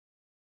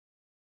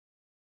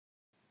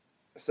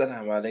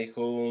Assalamu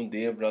alaikum,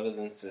 dear brothers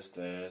and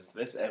sisters.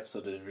 This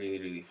episode is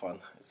really fun.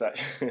 It's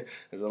actually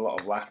there's a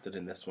lot of laughter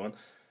in this one.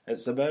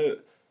 It's about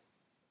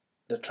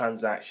the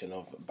transaction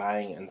of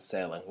buying and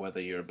selling, whether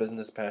you're a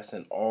business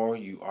person or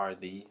you are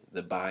the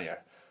buyer.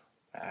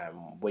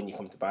 When you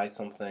come to buy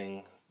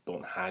something,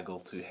 don't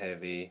haggle too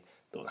heavy,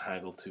 don't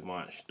haggle too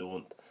much,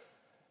 don't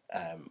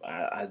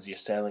as you're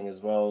selling as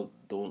well,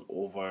 don't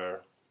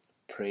over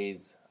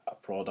praise a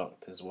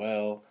product as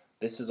well.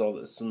 This is all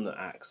the Sunnah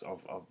acts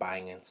of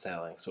buying and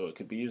selling. So it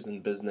could be used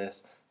in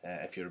business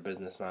if you're a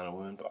businessman or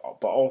woman,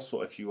 but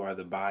also if you are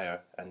the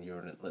buyer and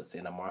you're, let's say,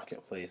 in a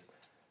marketplace.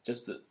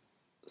 Just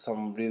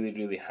some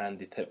really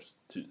handy tips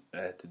to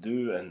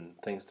do and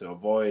things to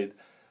avoid.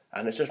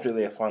 And it's just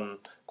really a fun,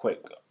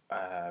 quick,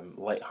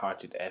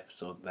 light-hearted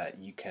episode that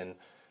you can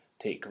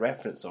take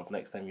reference of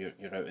next time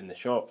you're out in the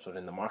shops or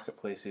in the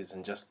marketplaces,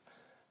 and just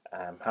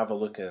have a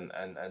look and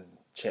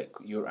check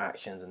your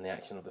actions and the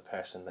action of the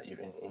person that you're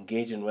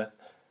engaging with.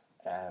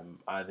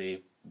 Are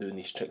they doing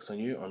these tricks on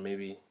you, or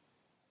maybe,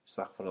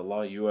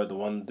 astaghfirullah, you are the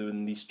one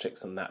doing these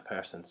tricks on that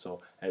person?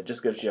 So it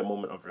just gives you a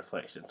moment of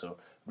reflection. So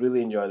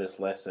really enjoy this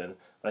lesson.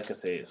 Like I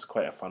say, it's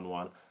quite a fun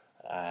one,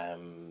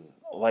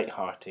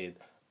 light-hearted,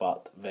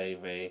 but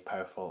very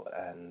powerful,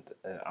 and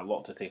a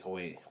lot to take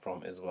away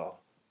from as well.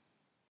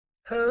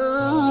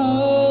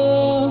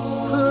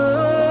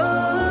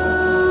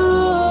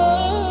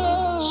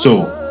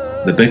 So,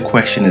 the big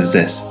question is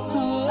this: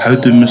 how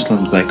do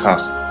Muslims like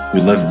us,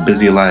 who live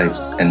busy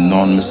lives in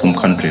non-Muslim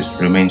countries,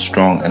 remain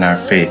strong in our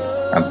faith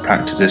and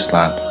practice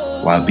Islam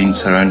while being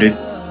surrounded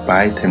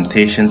by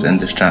temptations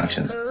and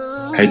distractions?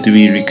 How do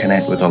we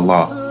reconnect with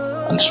Allah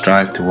and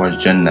strive towards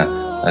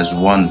Jannah as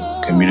one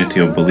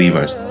community of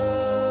believers?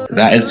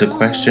 That is the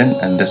question,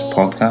 and this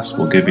podcast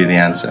will give you the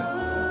answer.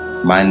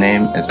 My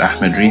name is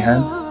Ahmed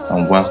Rihan,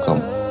 and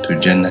welcome to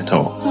Jannah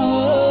Talk.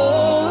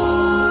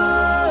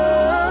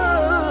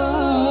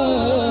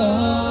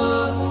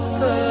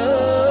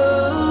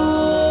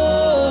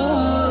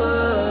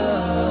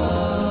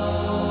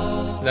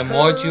 The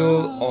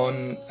module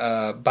on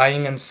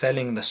buying and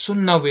selling, the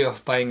Sunnah way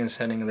of buying and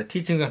selling, the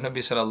teaching of Nabi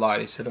Sallallahu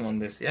Alaihi Wasallam on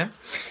this. Yeah.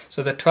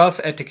 So the 12th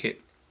etiquette: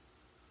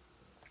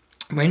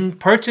 when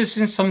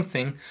purchasing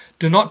something,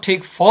 do not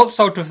take faults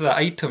out of the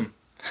item.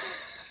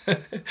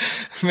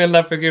 May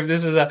Allah forgive.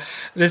 This is a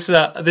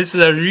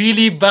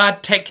really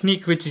bad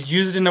technique which is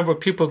used in our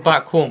people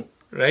back home,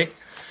 right?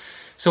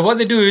 So what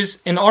they do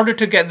is, in order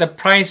to get the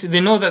price,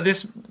 they know that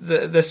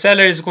the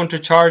seller is going to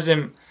charge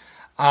them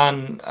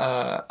on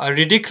a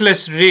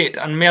ridiculous rate,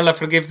 and may Allah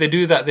forgive, they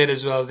do that there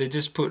as well. They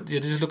just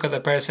look at the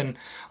person.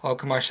 Oh,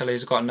 mashallah,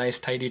 he's got a nice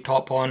tidy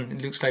top on.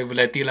 It looks like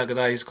Vileti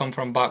lagda. He's come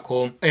from back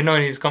home. No,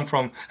 he's come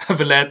from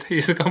Vilet.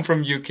 He's come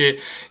from UK.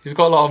 He's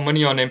got a lot of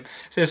money on him.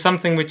 So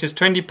something which is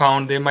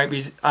 £20, they might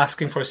be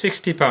asking for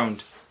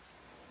 £60.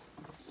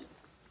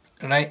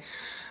 Right?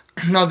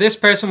 Now this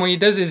person, what he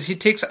does is he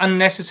takes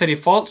unnecessary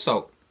faults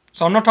out.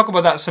 So I'm not talking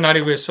about that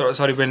scenario where,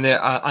 when they're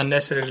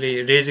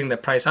unnecessarily raising the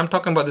price. I'm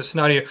talking about the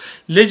scenario,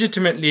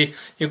 legitimately,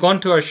 you've gone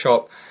to a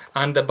shop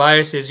and the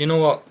buyer says, you know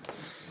what,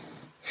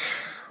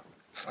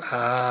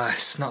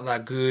 it's not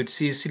that good.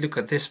 See, look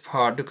at this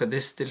part, look at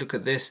this.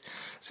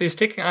 So he's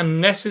taking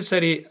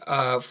unnecessary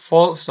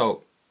faults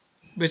out,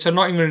 which are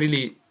not even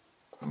really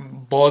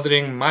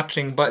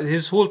mattering, but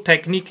his whole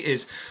technique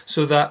is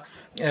so that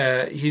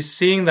he's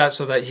saying that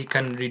so that he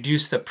can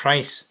reduce the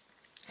price.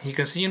 He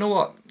can say, you know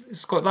what,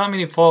 it's got that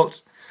many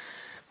faults.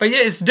 But yeah,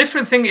 it's a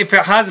different thing if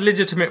it has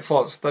legitimate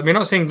faults. We're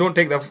not saying don't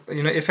take the,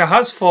 if it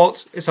has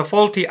faults, it's a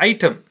faulty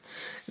item.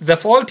 The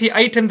faulty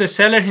item, the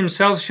seller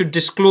himself should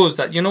disclose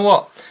that, you know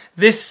what,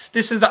 this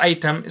is the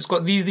item, it's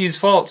got these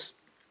faults.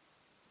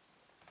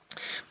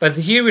 But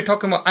here we're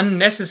talking about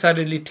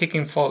unnecessarily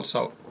taking faults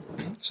out.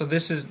 So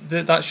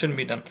that shouldn't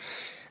be done.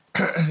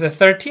 The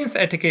 13th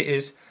etiquette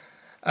is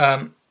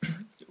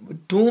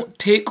don't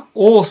take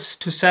oaths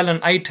to sell an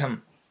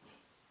item.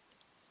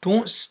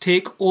 Don't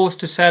take oaths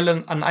to sell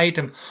an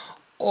item.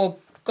 Oh,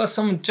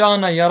 qasam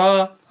chana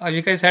yara. Have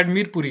you guys had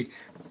Mirpuri?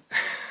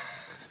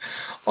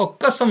 Oh,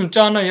 qasam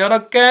chana yara.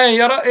 Kya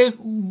yara? Eh,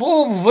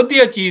 bahut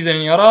vadiya cheez hai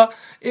yara.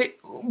 Eh,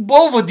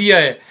 bahut vadiya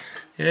hai.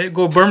 Yeah,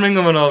 go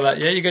Birmingham and all that.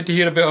 Yeah, you get to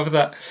hear a bit of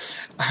that.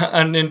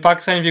 And in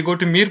Pakistan, if you go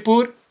to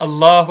Mirpur,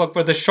 Allahu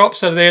Akbar, the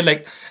shops are there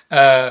like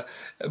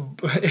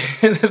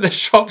the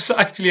shops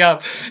actually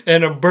have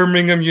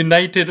Birmingham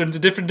United and the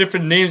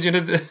different names.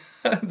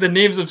 The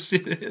names of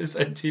cities.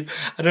 I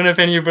don't know if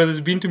any of your brothers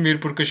have been to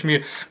Mirpur,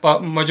 Kashmir,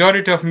 but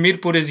majority of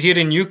Mirpur is here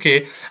in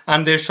UK,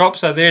 and their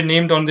shops are there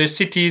named on their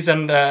cities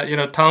and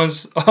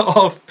towns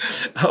of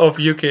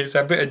UK. It's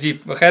a bit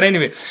ajib. But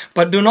anyway,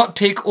 but do not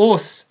take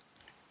oaths.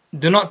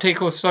 Do not take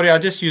oaths. Sorry, I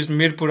just used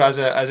Mirpur as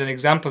an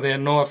example there.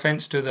 No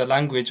offense to the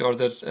language or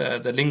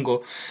the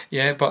lingo.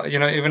 Yeah, but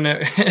even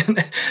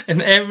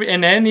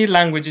in any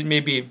language it may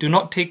be. Do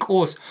not take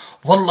oaths.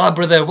 Wallah,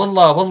 brother.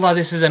 Wallah,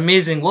 this is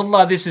amazing.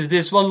 Wallah, this is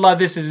this. Wallah,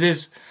 this is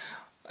this.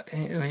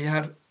 It's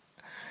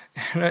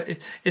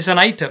an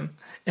item.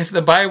 If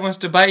the buyer wants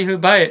to buy it, he'll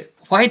buy it.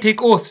 Why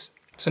take oaths?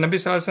 So Nabi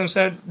Sallallahu Alaihi Wasallam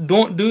said,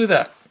 don't do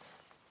that.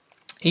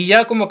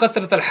 إياكم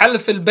وكثرة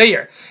الحلف في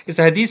البيع. It's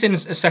a hadith in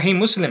Sahih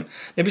Muslim.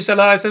 Nabi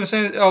Sallallahu Alaihi Wasallam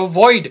says,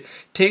 avoid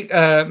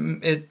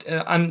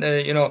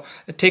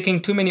taking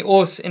too many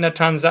oaths in a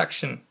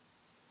transaction.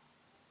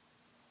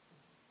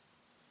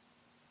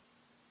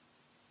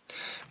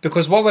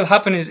 Because what will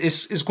happen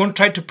is going to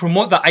try to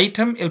promote the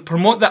item. It'll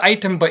promote the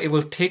item, but it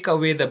will take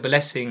away the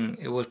blessing.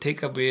 It will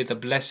take away the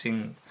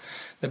blessing.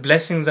 The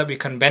blessings that we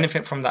can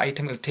benefit from the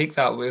item, will take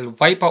that. Will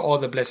wipe out all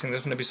the blessings.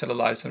 That's what Nabi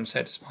Sallallahu Alaihi Wasallam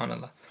said.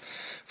 Subhanallah.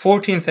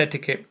 14th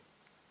etiquette.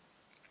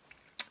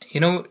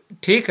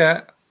 Take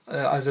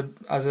as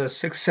a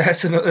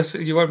successful,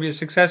 you want to be a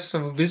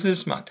successful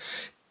businessman.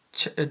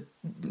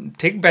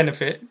 Take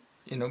benefit.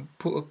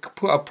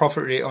 Put a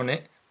profit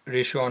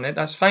ratio on it.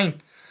 That's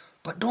fine,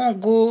 but don't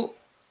go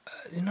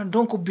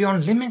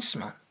beyond limits,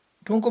 man.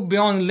 Don't go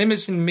beyond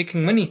limits in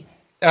making money.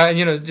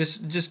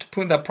 Just to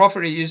put that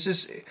profit rate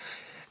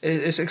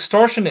it's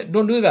extortionate.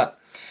 Don't do that.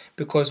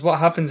 Because what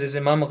happens is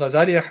Imam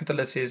Ghazali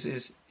rahmatullah says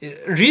is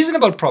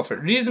reasonable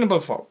profit,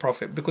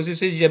 because he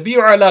says يَبِيعُ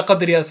عَلَى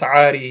قَدْرِ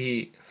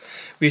أَسْعَارِهِ.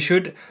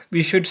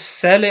 We should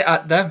sell it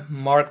at the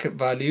market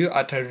value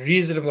at a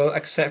reasonable,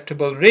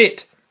 acceptable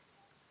rate.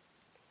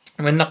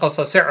 وَإِنْ نَقَصَ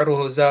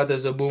سِعْرُهُ زَادَ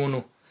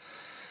زَبُونُهُ.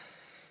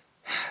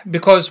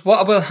 Because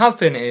what will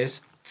happen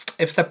is,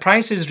 if the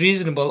price is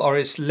reasonable or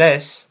is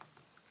less,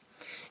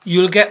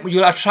 you'll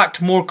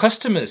attract more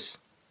customers.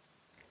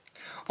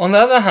 On the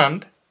other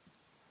hand,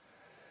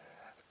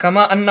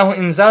 كما أنه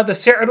إن زاد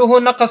سعره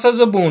نقص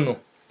زبونه.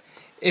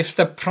 If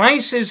the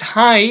price is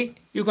high,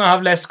 you're going to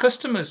have less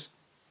customers.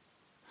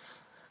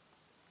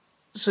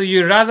 So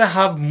you rather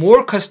have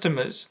more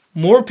customers,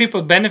 more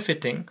people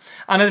benefiting,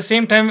 and at the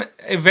same time,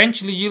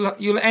 eventually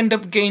you'll end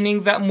up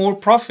gaining that more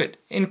profit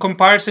in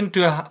comparison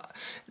to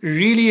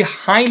really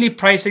highly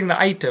pricing the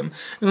item.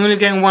 You're only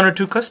getting one or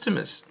two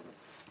customers.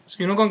 So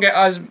you're not going to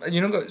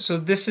get so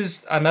this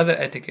is another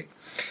etiquette,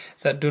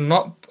 that do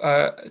not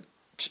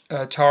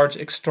charge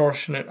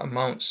extortionate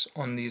amounts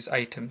on these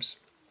items.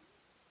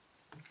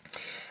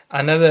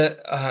 Another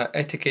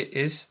etiquette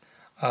is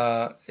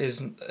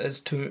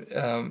to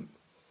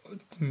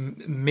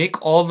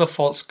make all the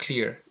faults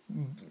clear.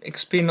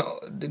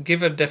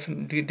 Give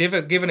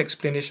an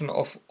explanation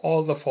of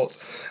all the faults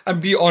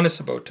and be honest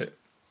about it.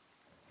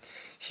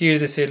 Here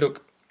they say,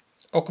 look,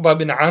 Uqba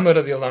bin Amr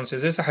radiallahu anhu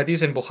says, this is a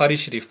hadith in Bukhari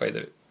Sharif, by the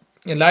way.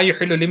 لا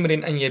يحل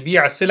لامرئ أن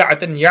يبيع سلعة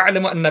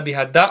يعلم أن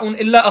بها داء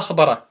إلا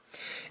أخبره.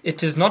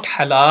 It is not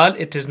halal,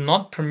 it is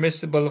not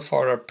permissible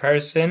for a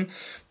person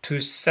to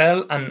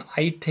sell an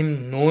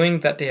item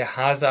knowing that it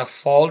has a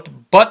fault,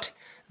 but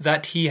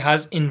that he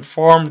has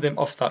informed them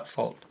of that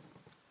fault.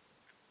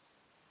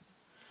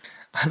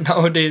 And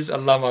nowadays,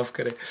 Allah maaf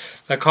kare,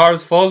 the car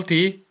is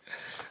faulty,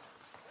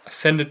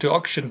 send it to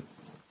auction.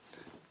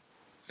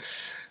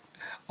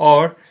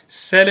 Or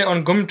sell it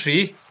on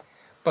Gumtree,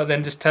 but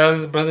then just tell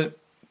the brother,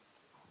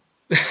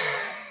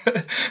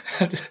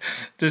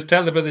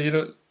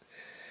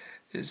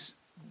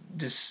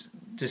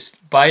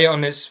 just buy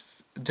on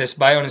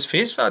his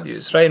face value.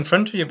 It's right in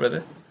front of you,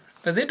 brother.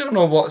 But they don't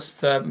know what's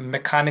the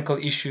mechanical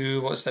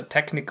issue, what's the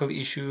technical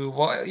issue,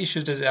 what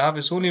issues does it have.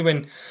 It's only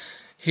when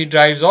he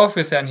drives off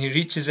with it and he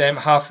reaches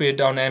halfway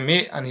down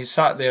M8 and he's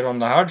sat there on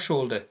the hard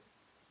shoulder.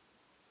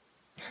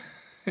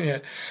 Yeah.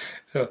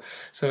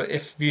 So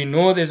if we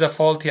know there's a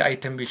faulty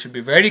item, we should be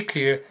very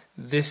clear,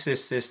 this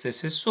is,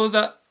 so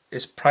that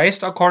it's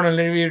priced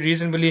accordingly,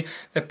 reasonably.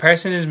 The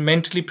person is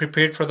mentally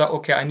prepared for that.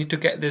 Okay, I need to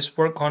get this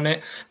work on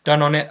it,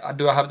 done on it.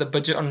 Do I have the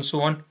budget and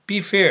so on?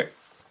 Be fair.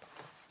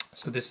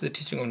 So this is the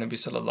teaching of Nabi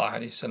Sallallahu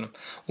Alaihi Wasallam.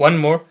 One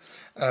more.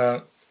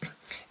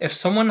 If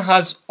someone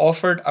has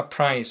offered a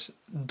price,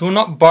 do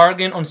not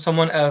bargain on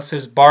someone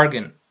else's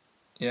bargain.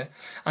 Yeah,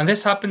 and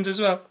this happens as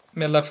well.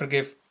 May Allah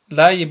forgive.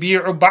 لا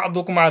يبيع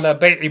بعضكم على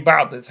بيع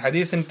بعض. It's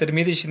hadith in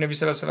Tirmidhi. Nabi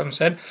Sallallahu Alaihi Wasallam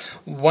said,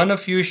 one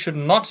of you should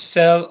not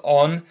sell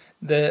on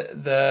the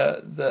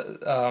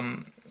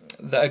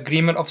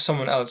agreement of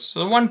someone else.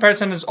 So one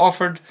person has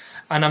offered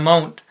an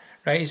amount,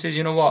 right? He says,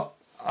 you know what,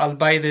 I'll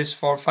buy this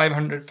for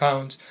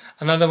 £500.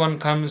 Another one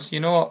comes, you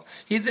know what,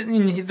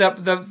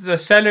 the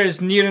seller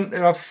is near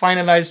enough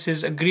finalize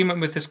his agreement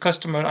with his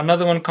customer.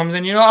 Another one comes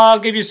in, I'll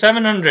give you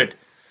 700.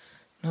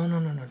 No,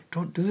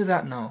 don't do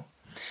that now.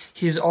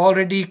 He's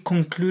already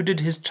concluded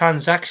his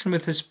transaction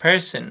with his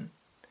person.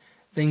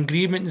 The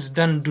agreement is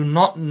done. Do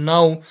not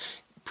now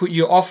put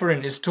your offer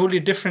in. It's totally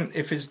different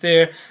if it's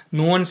there.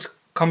 No one's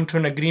come to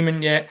an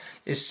agreement yet.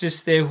 It's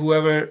just there,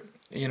 whoever,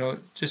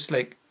 just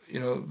like,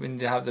 when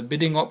they have the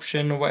bidding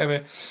option or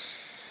whatever.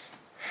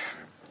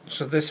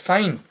 So that's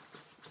fine.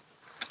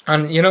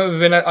 And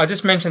when I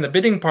just mentioned the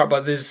bidding part,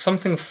 but there's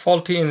something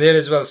faulty in there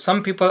as well.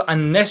 Some people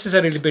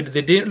unnecessarily bid.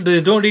 They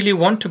don't really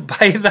want to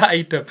buy the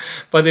item,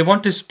 but they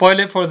want to spoil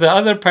it for the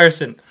other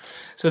person.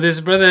 So this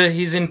brother,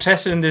 he's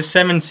interested in this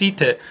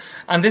 7-seater,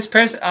 and this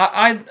person,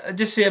 I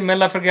just say, may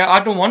Allah forget, I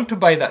don't want to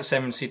buy that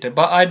 7-seater,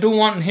 but I don't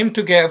want him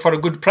to get it for a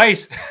good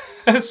price.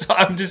 So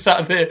I'm just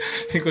sat there.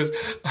 He goes,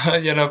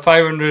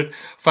 500,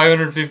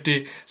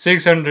 550,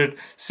 600,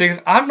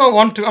 600. I'm not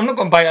going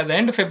to buy it at the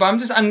end of it, but I'm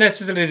just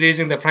unnecessarily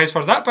raising the price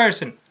for that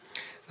person.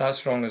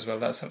 That's wrong as well.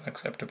 That's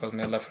unacceptable.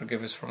 May Allah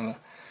forgive us for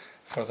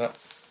that.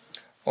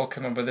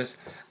 Okay, my brothers.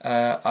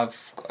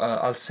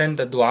 I'll send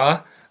the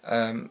dua.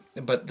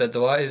 But the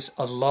dua is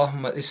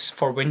Allahumma, is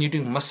for when you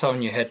do massa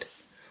on your head.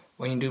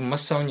 When you do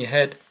massa on your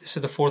head, this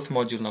is the 4th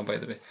module now, by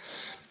the way.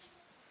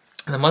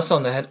 The massa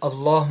on the head,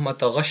 Allahumma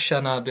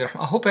taghashana bi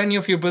rahmah. I hope any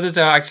of you brothers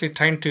are actually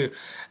trying to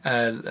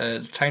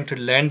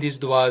learn these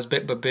duas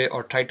bit by bit,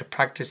 or try to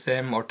practice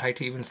them, or try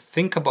to even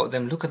think about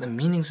them. Look at the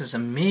meanings. It's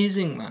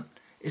amazing, man.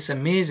 It's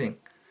amazing.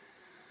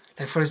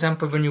 Like, for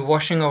example, when you're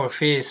washing our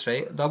face,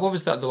 right? What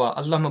was that dua?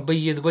 Allahumma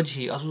bayyid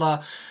wajhi.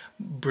 Allah,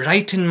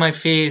 brighten my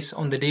face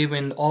on the day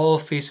when all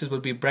faces will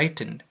be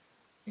brightened.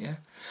 Yeah.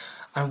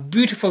 And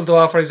beautiful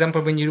dua, for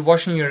example, when you're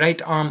washing your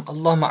right arm,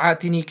 Allahumma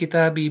a'tini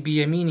kitabi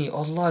biyamini.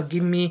 Allah,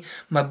 give me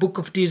my book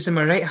of deeds in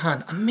my right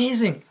hand.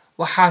 Amazing.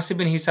 Wa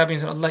hasibin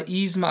hisabin. Allah,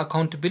 ease my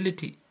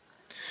accountability.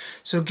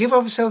 So give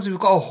ourselves, we've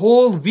got a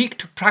whole week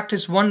to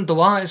practice one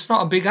dua. It's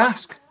not a big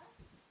ask.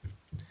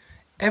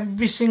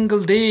 Every single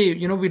day,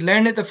 we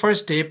learn it the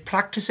first day,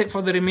 practice it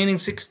for the remaining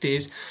 6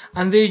 days,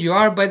 and there you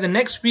are. By the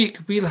next week,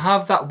 we'll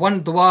have that one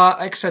dua,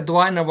 extra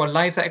dua in our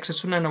life, that extra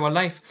sunnah in our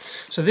life.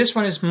 So this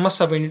one is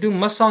massa. When you do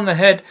massa on the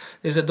head,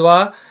 there's a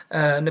dua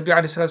Nabi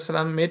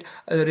alayhi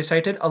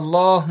recited,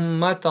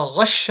 Allahumma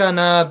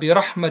taghashana bi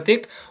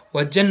rahmatik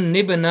wa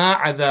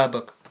jannibna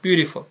adhabak.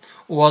 Beautiful.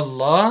 O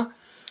Allah,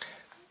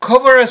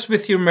 cover us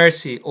with your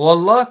mercy. O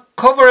Allah,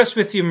 cover us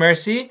with your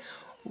mercy.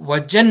 Wa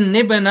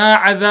jannibna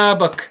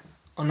adhabak.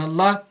 And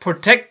Allah,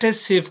 protect us,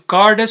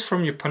 safeguard us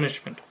from your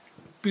punishment.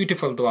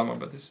 Beautiful dua, my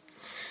brothers.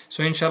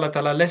 So inshallah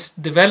ta'ala, let's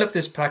develop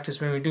this practice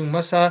when we're doing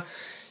masa,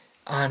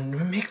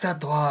 and make that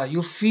dua.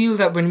 You'll feel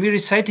that when we're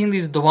reciting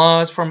these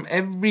duas from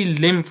every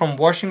limb, from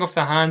washing of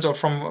the hands, or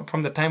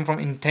from the time from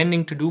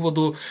intending to do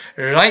wudu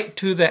right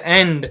to the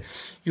end,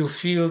 you'll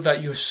feel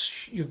that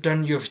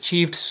you've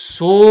achieved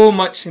so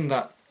much in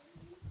that.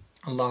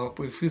 Allah,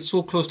 we feel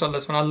so close to Allah.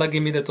 Allah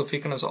give me the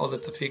tawfiq and us all the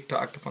tawfiq to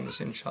act upon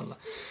this, inshallah.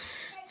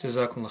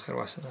 Jazakumullah khair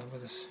wa salam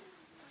with us.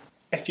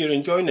 If you're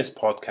enjoying this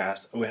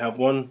podcast, we have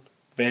one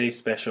very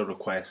special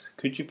request.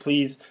 Could you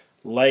please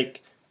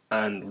like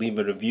and leave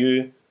a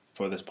review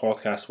for this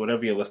podcast,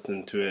 wherever you're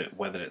listening to it,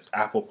 whether it's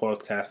Apple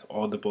Podcasts,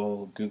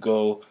 Audible,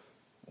 Google,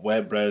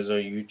 web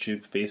browser,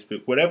 YouTube,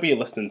 Facebook, wherever you're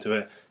listening to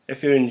it.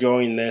 If you're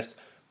enjoying this,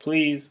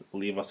 please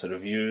leave us a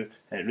review.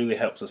 It really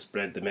helps us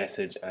spread the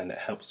message, and it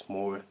helps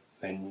more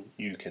than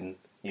you can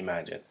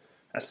imagine.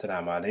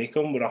 Assalamu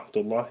alaikum wa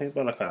rahmatullahi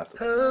wa barakatuh.